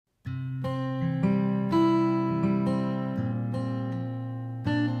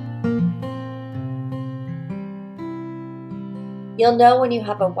You'll know when you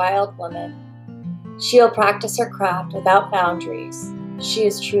have a wild woman. She'll practice her craft without boundaries. She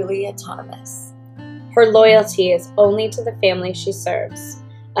is truly autonomous. Her loyalty is only to the family she serves,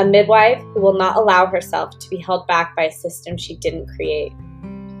 a midwife who will not allow herself to be held back by a system she didn't create.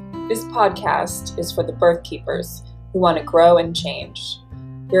 This podcast is for the birth keepers who want to grow and change.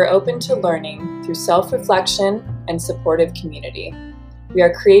 We are open to learning through self-reflection and supportive community. We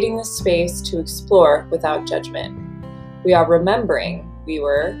are creating this space to explore without judgment. We are remembering we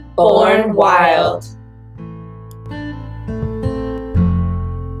were Born wild.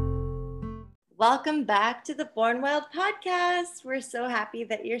 Welcome back to the Born Wild podcast. We're so happy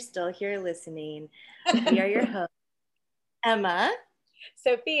that you're still here listening. We are your hosts, Emma,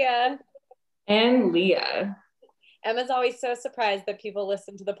 Sophia, and Leah. Emma's always so surprised that people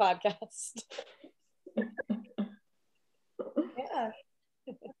listen to the podcast. Yeah,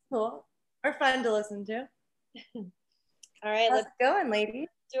 cool. Or fun to listen to. All right, How's it going, ladies?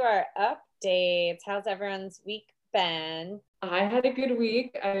 Do our updates. How's everyone's week been? I had a good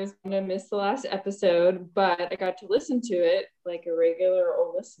week. I was going to miss the last episode, but I got to listen to it like a regular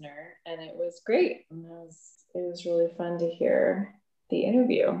old listener, and it was great. And it was really fun to hear the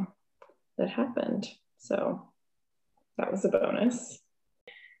interview that happened. So that was a bonus.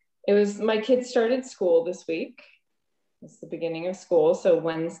 My kids started school this week. It's the beginning of school. So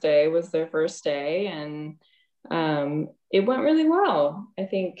Wednesday was their first day, and it went really well. I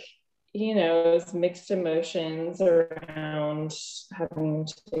think, it was mixed emotions around having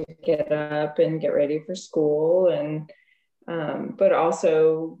to get up and get ready for school, and but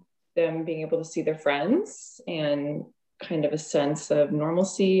also them being able to see their friends and kind of a sense of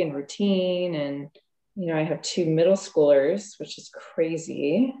normalcy and routine. And I have two middle schoolers, which is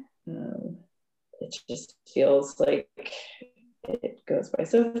crazy. It just feels like it goes by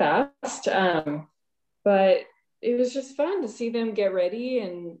so fast. But it was just fun to see them get ready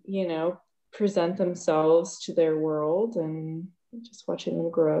and, present themselves to their world, and just watching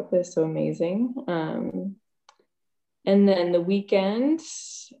them grow up is so amazing. And then the weekend,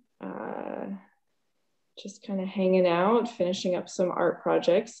 just kind of hanging out, finishing up some art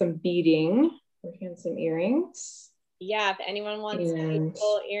projects, some beading, working on some earrings. Yeah, if anyone wants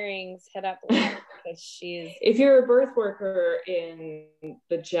beautiful earrings, hit up Leah, because she's... If you're a birth worker in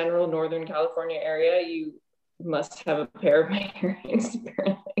the general Northern California area, you must have a pair of my earrings,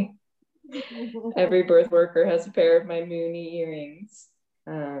 apparently. Every birth worker has a pair of my Mooney earrings.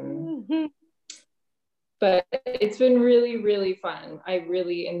 But it's been really, really fun. I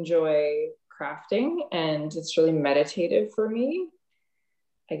really enjoy crafting, and it's really meditative for me.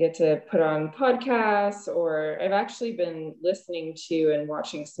 I get to put on podcasts, or I've actually been listening to and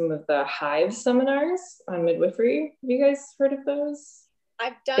watching some of the Hive seminars on midwifery. Have you guys heard of those?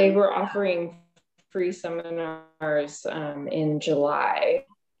 I've done. They were offering free seminars in July,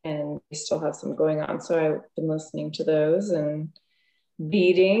 and we still have some going on. So I've been listening to those and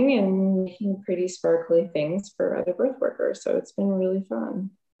beading and making pretty sparkly things for other birth workers. So it's been really fun.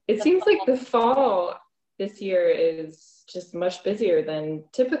 It seems like the fall this year is just much busier than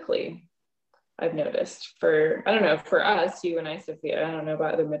typically, I've noticed. For us, you and I, Sophia, I don't know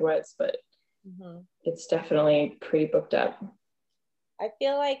about other midwives, but it's definitely pretty booked up. I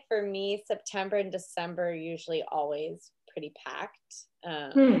feel like for me, September and December are usually always pretty packed.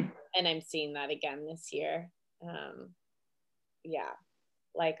 And I'm seeing that again this year. Yeah,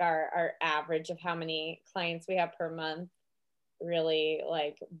 like our average of how many clients we have per month really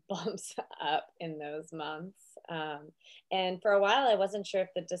like bumps up in those months. And for a while, I wasn't sure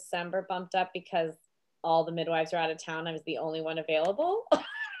if the December bumped up because all the midwives were out of town. I was the only one available.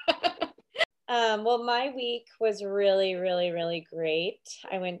 Well, my week was really, really, really great.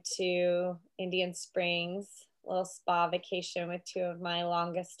 I went to Indian Springs, a little spa vacation with two of my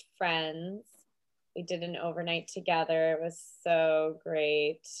longest friends. We did an overnight together. It was so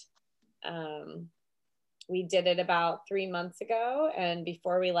great. We did it about 3 months ago, and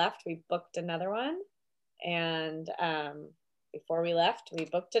before we left, we booked another one. And before we left, we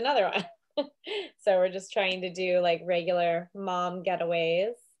booked another one. So we're just trying to do like regular mom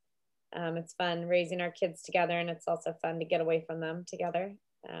getaways. It's fun raising our kids together, and it's also fun to get away from them together.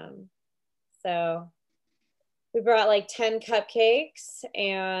 So we brought like 10 cupcakes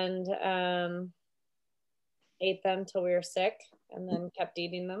and ate them till we were sick, and then kept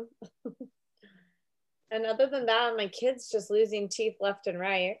eating them. And other than that, my kid's just losing teeth left and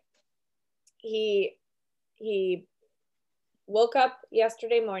right. He woke up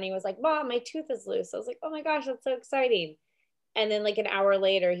yesterday morning, was like, Mom, my tooth is loose. I was like, oh my gosh, that's so exciting. And then like an hour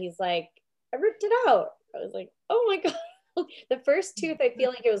later, he's like, I ripped it out. I was like, oh my God. The first tooth, I feel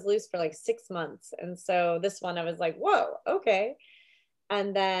like it was loose for like 6 months. And so this one, I was like, whoa, okay.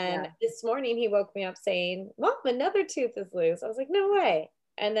 And then this morning he woke me up saying, Mom, another tooth is loose. I was like, no way.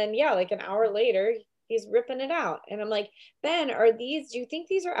 And then, like an hour later, he's ripping it out. And I'm like, Ben, do you think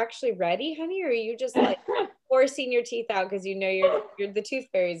these are actually ready, honey? Or are you just like forcing your teeth out because you know you're the tooth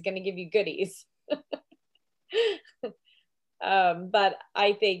fairy is going to give you goodies? But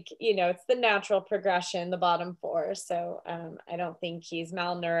I think, it's the natural progression, the bottom four. So I don't think he's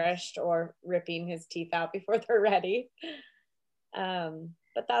malnourished or ripping his teeth out before they're ready.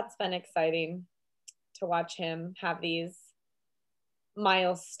 But that's been exciting to watch him have these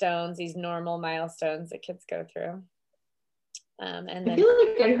milestones, these normal milestones that kids go through. And then I feel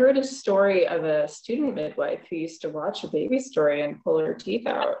like I heard a story of a student midwife who used to watch a baby story and pull her teeth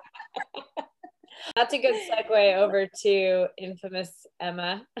out. That's a good segue over to infamous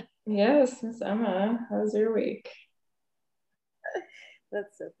Emma. Yes, Miss Emma, how's your week?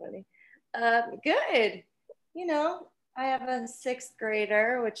 That's so funny. Good. I have a 6th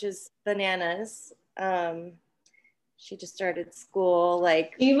grader, which is bananas. She just started school.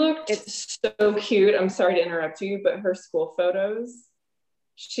 She looked so cute. I'm sorry to interrupt you, but her school photos,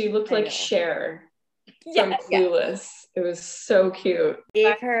 she looked like Cher from Clueless. It was so cute.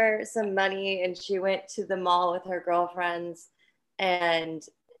 Gave her some money and she went to the mall with her girlfriends and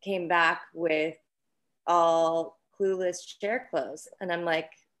came back with all Clueless Cher clothes. And I'm like,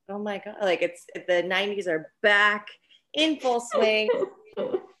 oh my God, it's the 90s are back in full swing.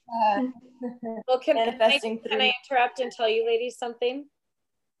 Well, can I interrupt and tell you ladies something?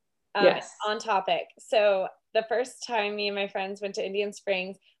 Yes. On topic. So the first time me and my friends went to Indian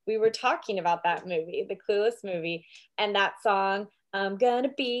Springs, we were talking about that movie, the Clueless movie, and that song, I'm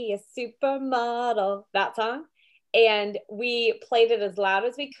gonna be a supermodel, that song. And we played it as loud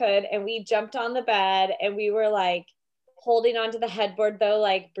as we could, and we jumped on the bed, and we were like holding onto the headboard though,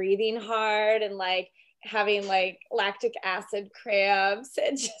 like breathing hard and like having like lactic acid cramps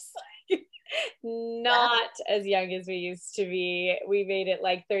and just like not as young as we used to be. We made it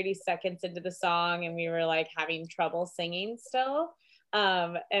like 30 seconds into the song and we were like having trouble singing still.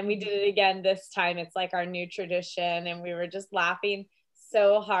 And we did it again this time. It's like our new tradition, and we were just laughing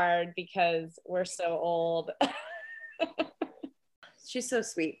so hard because we're so old. She's so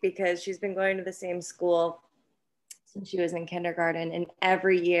sweet because she's been going to the same school since she was in kindergarten, and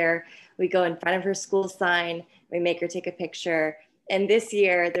every year we go in front of her school sign, we make her take a picture. And this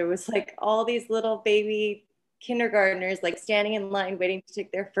year there was like all these little baby kindergartners like standing in line waiting to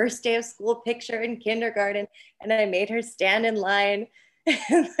take their first day of school picture in kindergarten, and I made her stand in line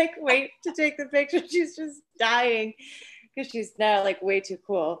and like wait to take the picture. She's just dying because she's now like way too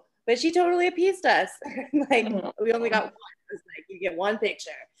cool, but she totally appeased us. Like we only got one. It was like you get one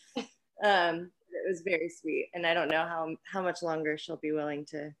picture. It was very sweet, and I don't know how much longer she'll be willing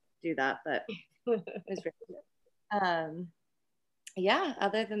to do that, but it was very good. Yeah,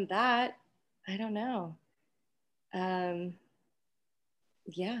 other than that, I don't know.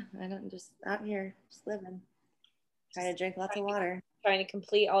 Yeah, just out here, just living, trying to drink lots of water. Trying to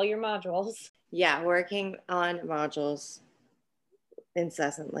complete all your modules. Yeah, working on modules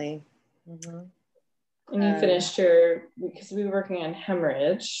incessantly. Mm-hmm. And you finished because we were working on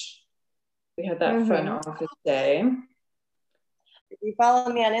hemorrhage. We had that fun office day. If you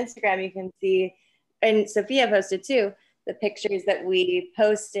follow me on Instagram, you can see, and Sophia posted too, the pictures that we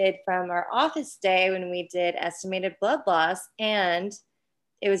posted from our office day when we did estimated blood loss. And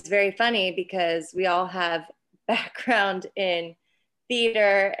it was very funny because we all have background in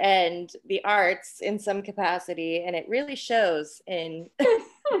theater and the arts in some capacity, and it really shows in the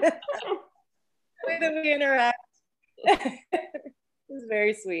way that we interact. It was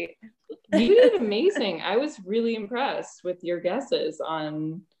very sweet. You did amazing. I was really impressed with your guesses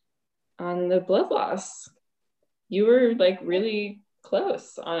on the blood loss. You were like really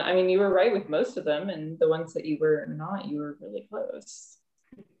close. I mean, you were right with most of them, and the ones that you were not, you were really close.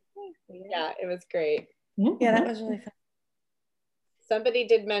 Yeah, it was great. Yeah, that was really fun. Somebody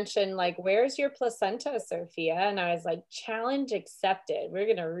did mention like, where's your placenta, Sophia? And I was like, challenge accepted. We're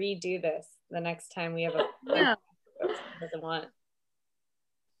gonna redo this the next time we have a doesn't want.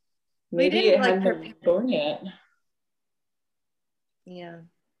 Maybe it hadn't been born yet. Yeah.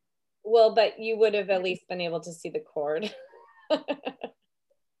 Well, but you would have at least been able to see the cord.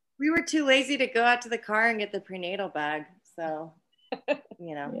 We were too lazy to go out to the car and get the prenatal bag. So,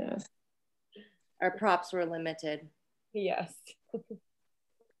 Yes. Our props were limited. Yes.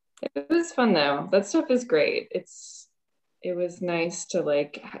 It was fun though. That stuff is great. It was nice to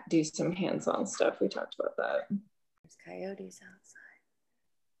like do some hands-on stuff. We talked about that. There's coyotes outside.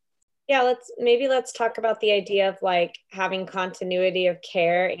 Yeah, let's talk about the idea of like having continuity of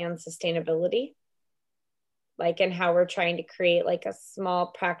care and sustainability. like, and how we're trying to create like a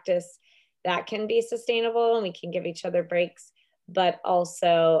small practice that can be sustainable and we can give each other breaks, but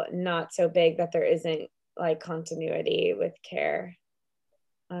also not so big that there isn't like continuity with care.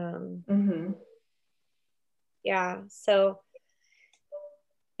 Yeah. So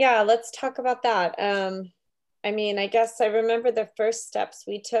yeah, let's talk about that. I mean, I guess I remember the first steps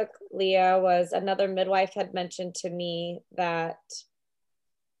we took, Leah, was another midwife had mentioned to me that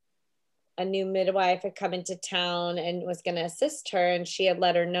a new midwife had come into town and was going to assist her. And she had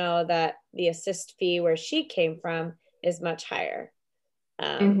let her know that the assist fee where she came from is much higher.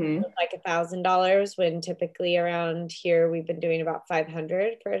 Like $1,000, when typically around here we've been doing about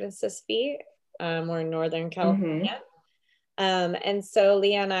 500 for an assist fee. We're in Northern California. And so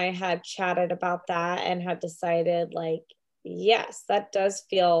Leah and I had chatted about that and had decided like, yes, that does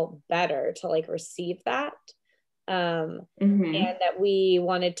feel better to like receive that. And that we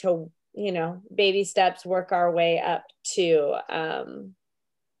wanted to, you know, baby steps, work our way up to,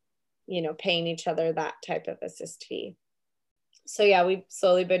 you know, paying each other that type of assist fee. So yeah, we've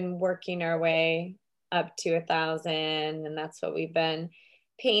slowly been working our way up to 1,000, and that's what we've been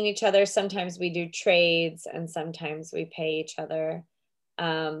paying each other. Sometimes we do trades and sometimes we pay each other.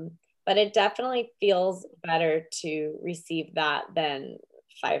 But it definitely feels better to receive that than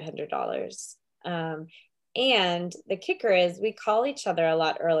 $500. And the kicker is we call each other a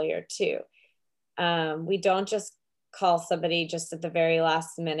lot earlier too. We don't just call somebody just at the very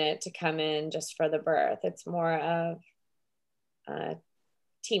last minute to come in just for the birth. It's more of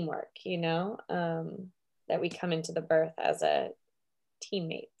teamwork, you know, that we come into the birth as a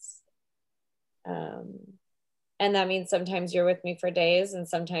teammates. And that means sometimes you're with me for days and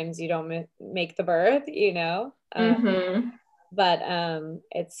sometimes you don't make the birth, you know. But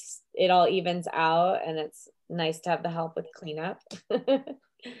it all evens out, and it's nice to have the help with cleanup.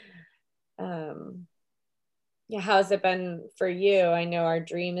 Yeah, how's it been for you? I know our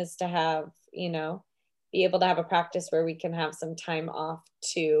dream is to have, you know, be able to have a practice where we can have some time off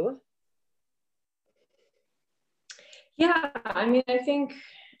too. Yeah, I mean, I think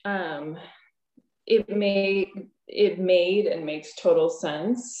it made and makes total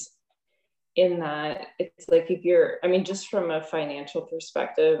sense in that it's like, if you're, I mean, just from a financial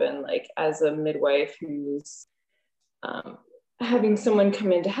perspective and like as a midwife who's having someone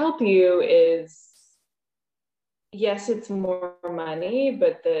come in to help you is, yes, it's more money,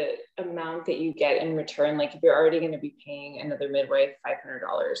 but the amount that you get in return, like if you're already going to be paying another midwife $500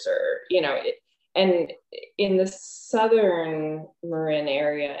 or, you know, and in the Southern Marin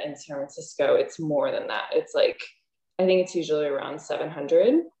area in San Francisco, it's more than that. It's like, I think it's usually around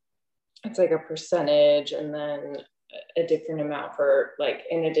 700. It's like a percentage and then a different amount for like,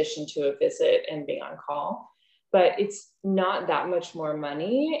 in addition to a visit and being on call. But it's not that much more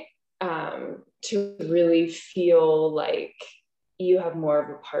money to really feel like you have more of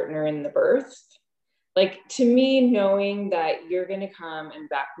a partner in the birth. Like, to me, knowing that you're going to come and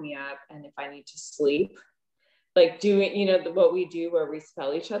back me up, and if I need to sleep, like doing, you know, what we do where we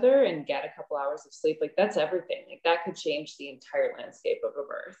spell each other and get a couple hours of sleep, like that's everything. Like that could change the entire landscape of a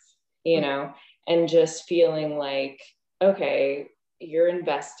birth, you know, and just feeling like, okay, you're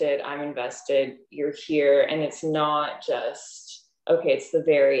invested, I'm invested, you're here. And it's not just, okay, it's the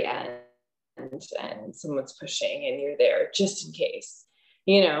very end and someone's pushing and you're there just in case,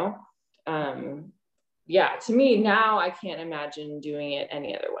 you know. Yeah, to me now, I can't imagine doing it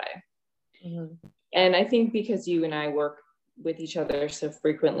any other way. And I think because you and I work with each other so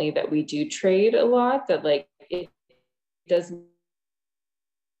frequently that we do trade a lot, that like it doesn't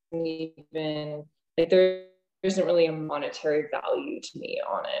even, like there isn't really a monetary value to me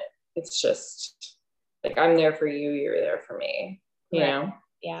on it. It's just like, I'm there for you, you're there for me, you know?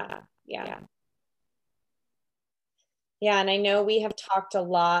 Yeah. And I know we have talked a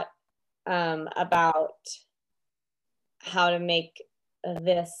lot about how to make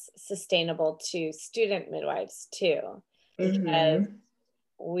this sustainable to student midwives too, because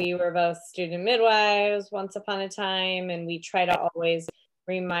we were both student midwives once upon a time, and we try to always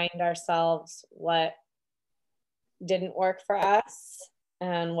remind ourselves what didn't work for us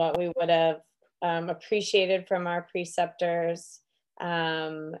and what we would have appreciated from our preceptors,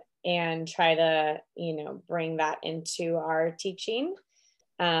 and try to, you know, bring that into our teaching.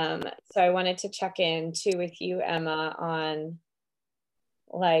 So I wanted to check in too with you, Emma, on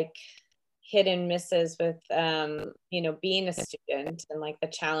like hit and misses with, you know, being a student and like the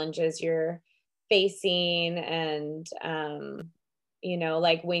challenges you're facing, and, you know,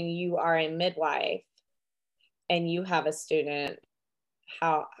 like when you are a midwife and you have a student,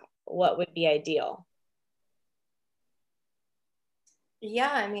 what would be ideal?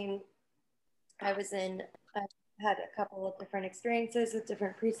 Yeah, I mean, I was in had a couple of different experiences with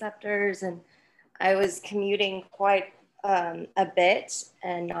different preceptors, and I was commuting quite a bit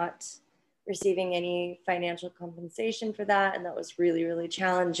and not receiving any financial compensation for that. And that was really, really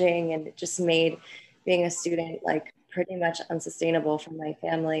challenging. And it just made being a student like pretty much unsustainable for my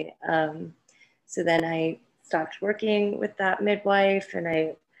family. So then I stopped working with that midwife, and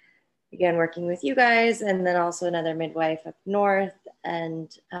I began working with you guys, and then also another midwife up north. And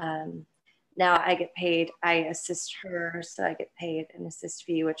now I get paid, I assist her, so I get paid an assist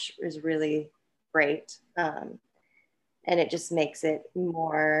fee, which is really great. And it just makes it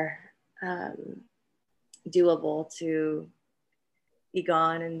more doable to be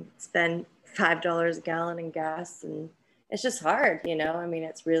gone and spend $5 a gallon in gas. And it's just hard, you know. I mean,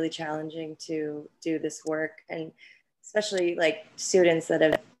 it's really challenging to do this work, and especially like students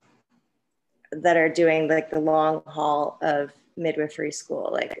that are doing like the long haul of midwifery school.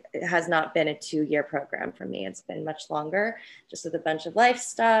 Like, it has not been a 2-year program for me. It's been much longer, just with a bunch of life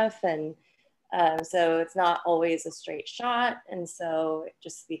stuff. And so it's not always a straight shot. And so it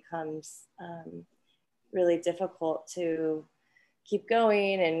just becomes really difficult to keep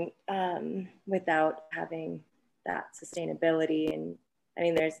going and without having that sustainability. And I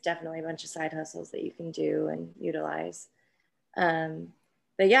mean, there's definitely a bunch of side hustles that you can do and utilize.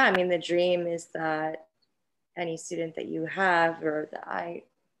 But yeah, I mean, the dream is that any student that you have, or that I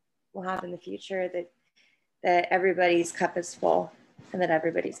will have in the future, that everybody's cup is full and that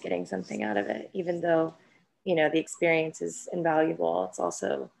everybody's getting something out of it, even though, you know, the experience is invaluable. It's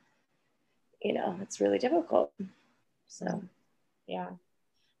also, you know, it's really difficult. So, yeah.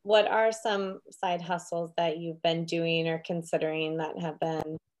 What are some side hustles that you've been doing or considering that have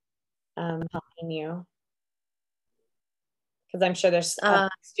been helping you? Because I'm sure there's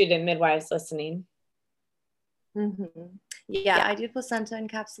student midwives listening. Mm-hmm. Yeah, I do placenta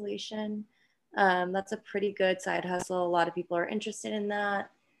encapsulation. That's a pretty good side hustle. A lot of people are interested in that.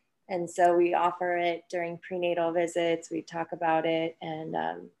 And so we offer it during prenatal visits. We talk about it, and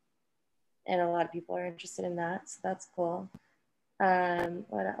a lot of people are interested in that. So that's cool.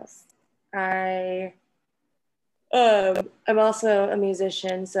 What else? I'm also a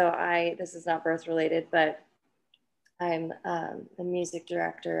musician. So this is not birth related, but I'm a music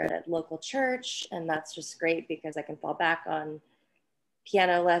director at a local church, and that's just great because I can fall back on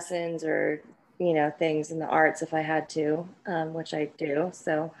piano lessons or, you know, things in the arts if I had to, which I do.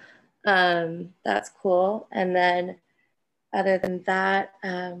 So that's cool. And then other than that,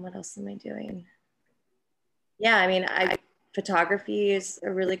 what else am I doing? Yeah, I mean, photography is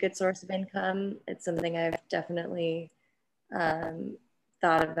a really good source of income. It's something I've definitely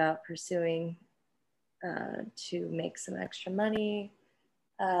thought about pursuing to make some extra money.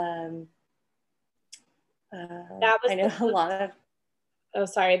 That was, I know a lot of. Oh,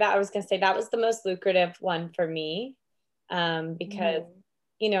 sorry. I was going to say that was the most lucrative one for me, because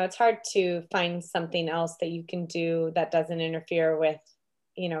you know, it's hard to find something else that you can do that doesn't interfere with,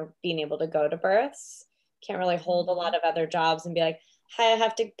 you know, being able to go to births. Can't really hold a lot of other jobs and be like, hi, I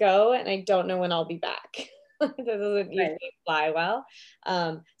have to go and I don't know when I'll be back. That doesn't usually fly well.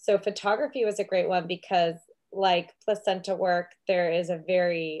 So photography was a great one because, like placenta work, there is a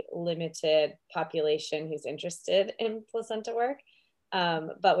very limited population who's interested in placenta work.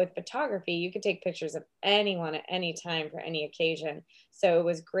 But with photography, you could take pictures of anyone at any time for any occasion. So it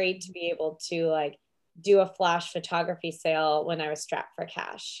was great to be able to like do a flash photography sale when I was strapped for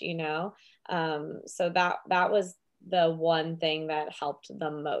cash, you know? So that was the one thing that helped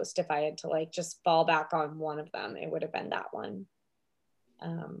the most. If I had to like just fall back on one of them, it would have been that one.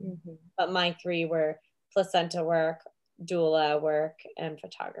 But my 3 were placenta work, doula work, and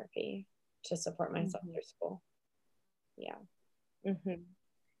photography to support myself through school. Yeah.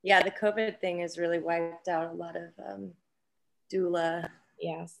 Yeah, the COVID thing has really wiped out a lot of doula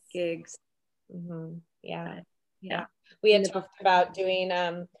gigs. Yeah. We had talked about doing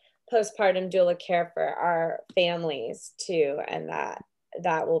postpartum doula care for our families too, and that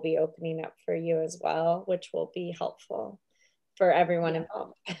will be opening up for you as well, which will be helpful for everyone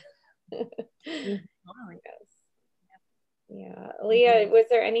involved. Yeah. Leah, was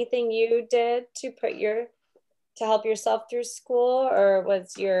there anything you did to help yourself through school, or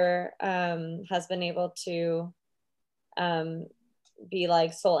was your husband able to be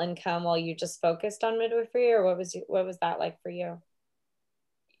like sole income while you just focused on midwifery, or what was that like for you?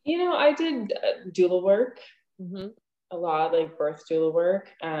 You know, I did doula work, a lot, like birth doula work.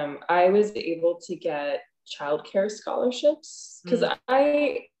 I was able to get childcare scholarships because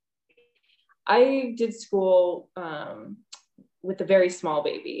I did school with a very small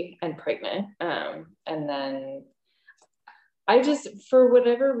baby and pregnant, and then I just, for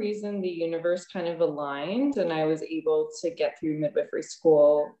whatever reason, the universe kind of aligned and I was able to get through midwifery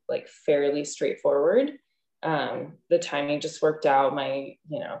school like fairly straightforward. The timing just worked out.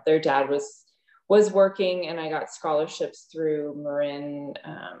 Their dad was working and I got scholarships through Marin.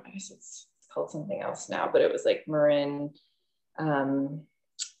 I guess it's called something else now, but it was like Marin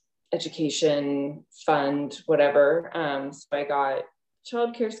Education Fund, whatever. So I got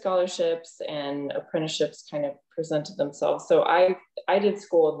childcare scholarships and apprenticeships kind of presented themselves. So I did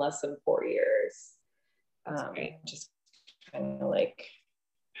school in less than 4 years. Just kind of like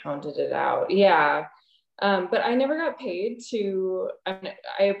pounded it out. Yeah. But I never got paid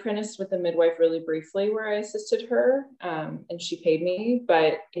I apprenticed with a midwife really briefly where I assisted her, and she paid me.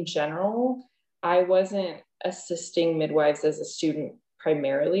 But in general, I wasn't assisting midwives as a student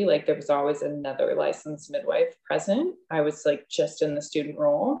primarily. Like there was always another licensed midwife present. I was like just in the student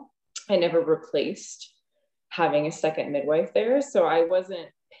role. I never replaced having a second midwife there. So I wasn't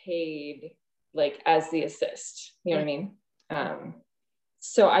paid like as the assist, you know what I mean?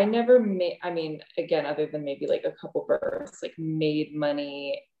 So I never again, other than maybe like a couple births, like made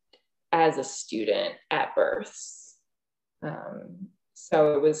money as a student at births.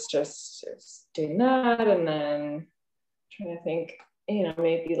 So it was doing that and then trying to think,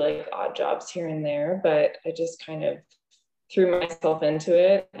 maybe like odd jobs here and there, but I just kind of threw myself into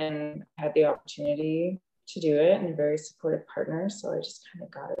it and had the opportunity to do it and a very supportive partner. So I just kind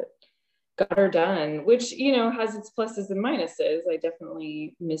of got her done, which, has its pluses and minuses. I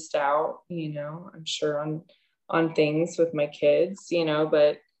definitely missed out, I'm sure on things with my kids,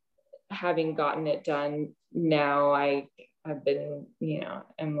 but having gotten it done now, I've been,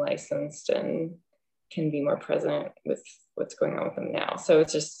 am licensed and can be more present with what's going on with them now. So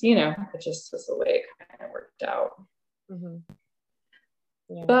it's just, it just was the way it kind of worked out. Mm-hmm.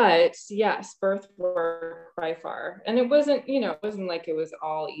 Yeah. But yes, birth work by far. And it wasn't like it was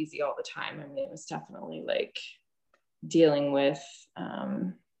all easy all the time. I mean, it was definitely like dealing with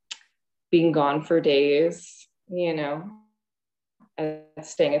being gone for days, and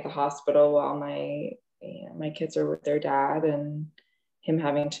staying at the hospital while my kids are with their dad and him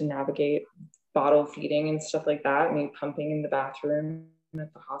having to navigate bottle feeding and stuff like that, me pumping in the bathroom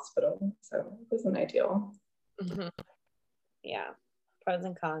at the hospital. So it wasn't ideal. Mm-hmm. Yeah. Pros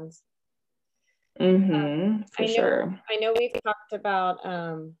and cons. For sure. I know we've talked about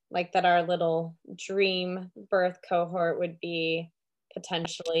like that our little dream birth cohort would be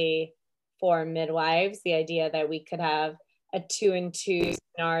potentially for midwives. The idea that we could have a 2-and-2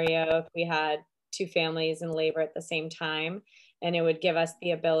 scenario if we had two families in labor at the same time, and it would give us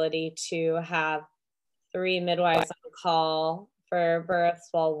the ability to have 3 midwives on call for births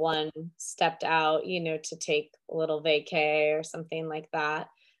while one stepped out, to take a little vacay or something like that,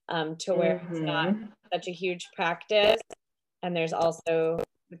 to where it's not such a huge practice. And there's also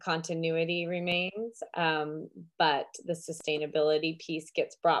the continuity remains, but the sustainability piece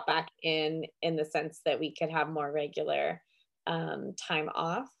gets brought back in the sense that we could have more regular time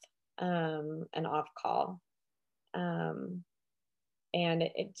off and off call. And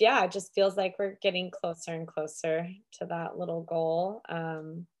it just feels like we're getting closer and closer to that little goal.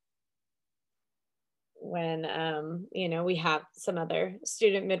 When, we have some other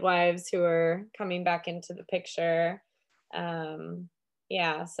student midwives who are coming back into the picture.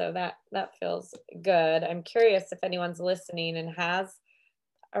 So that feels good. I'm curious if anyone's listening and has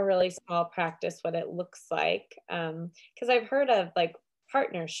a really small practice, what it looks like. Because I've heard of like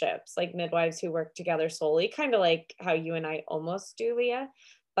partnerships, like midwives who work together solely, kind of like how you and I almost do, Leah,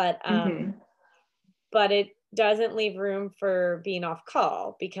 but it doesn't leave room for being off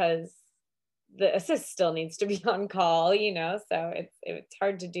call because the assist still needs to be on call, so it's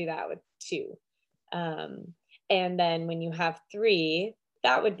hard to do that with 2. And then when you have 3,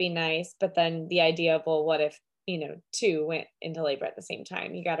 that would be nice, but then the idea of, well, what if 2 went into labor at the same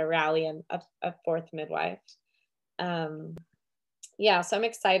time? You got to rally a 4th midwife. So I'm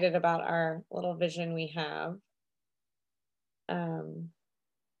excited about our little vision we have.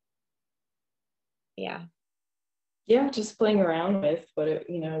 Just playing around with what it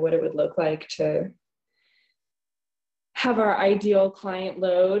would look like to have our ideal client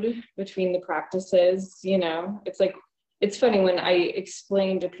load between the practices. It's like, it's funny when I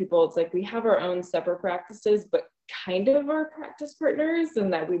explain to people, it's like we have our own separate practices, but kind of our practice partners,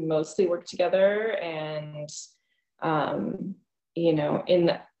 and that we mostly work together. And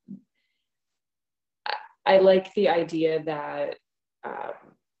I like the idea that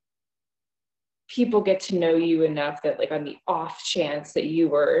people get to know you enough that like on the off chance that you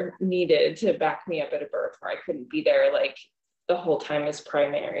were needed to back me up at a birth where I couldn't be there like the whole time as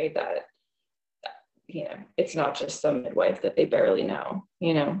primary, that it's not just some midwife that they barely know,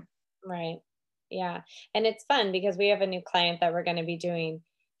 Right. Yeah. And it's fun because we have a new client that we're going to be doing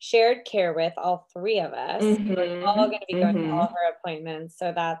shared care with, all three of us. We're all going to be going to all of her appointments.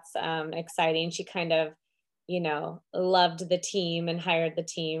 So that's exciting. She kind of, loved the team and hired the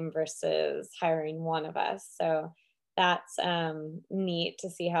team versus hiring one of us. So that's neat to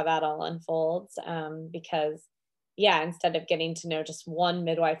see how that all unfolds because, instead of getting to know just one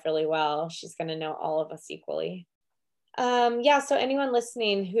midwife really well, she's going to know all of us equally. So anyone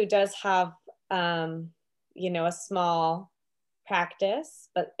listening who does have, a small practice,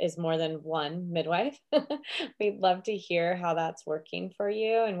 but is more than one midwife, we'd love to hear how that's working for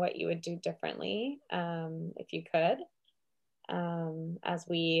you and what you would do differently, if you could, as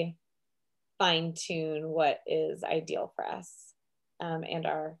we fine tune what is ideal for us, and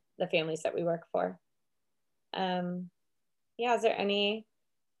the families that we work for. Is there any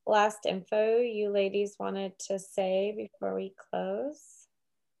last info you ladies wanted to say before we close?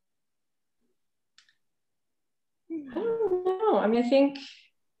 I don't know. I mean, I think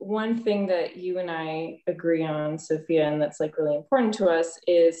one thing that you and I agree on, Sophia, and that's like really important to us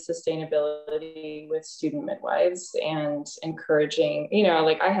is sustainability with student midwives and encouraging,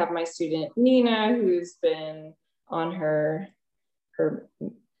 like I have my student Nina, who's been on her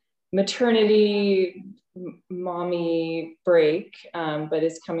maternity mommy break, but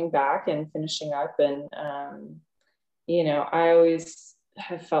is coming back and finishing up. And, I always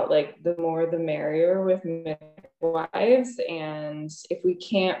have felt like the more the merrier with midwives. And if we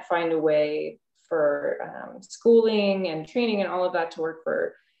can't find a way for schooling and training and all of that to work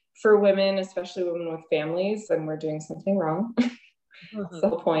for women, especially women with families, then we're doing something wrong. That's the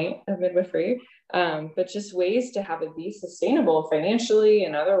whole point of midwifery. But just ways to have it be sustainable financially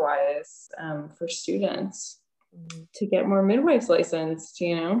and otherwise for students to get more midwives licensed,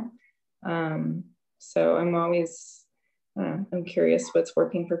 So I'm always, I'm curious what's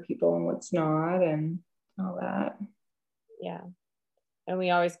working for people and what's not and all that. Yeah. And we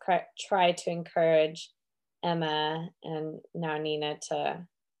always try to encourage Emma and now Nina to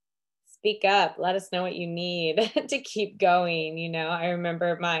speak up, let us know what you need to keep going. I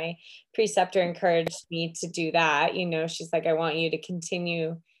remember my preceptor encouraged me to do that. She's like, I want you to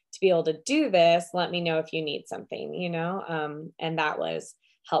continue to be able to do this. Let me know if you need something, and that was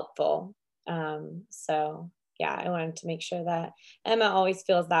helpful. I wanted to make sure that Emma always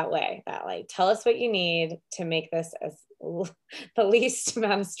feels that way, that like, tell us what you need to make this as the least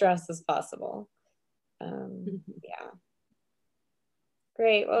amount of stress as possible.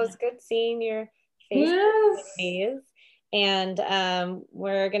 Great. Well, it was good seeing your face. Yes. And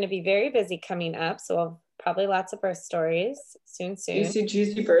we're going to be very busy coming up. So we'll probably lots of birth stories soon.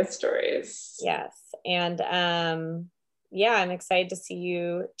 Juicy birth stories. Yes. And I'm excited to see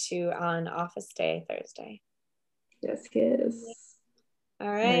you two on office day Thursday. Yes. All right. All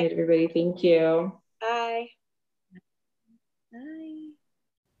right, everybody. Thank you. Bye. Bye.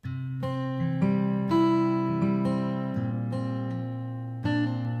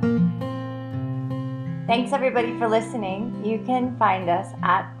 Thanks everybody for listening. You can find us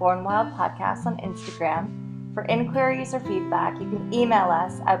at Born Wild Podcast on Instagram. For inquiries or feedback, you can email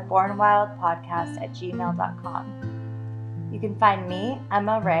us at bornwildpodcast@gmail.com. You can find me,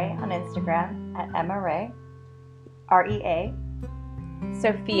 Emma Ray, on Instagram at Emma Ray, REA.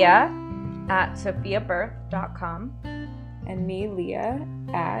 Sophia at sophiabirth.com. And me, Leah,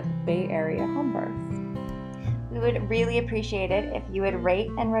 at Bay Area Home Birth. We would really appreciate it if you would rate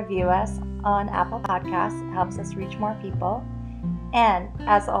and review us on Apple Podcasts. It helps us reach more people. And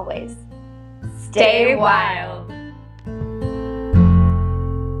as always, stay wild.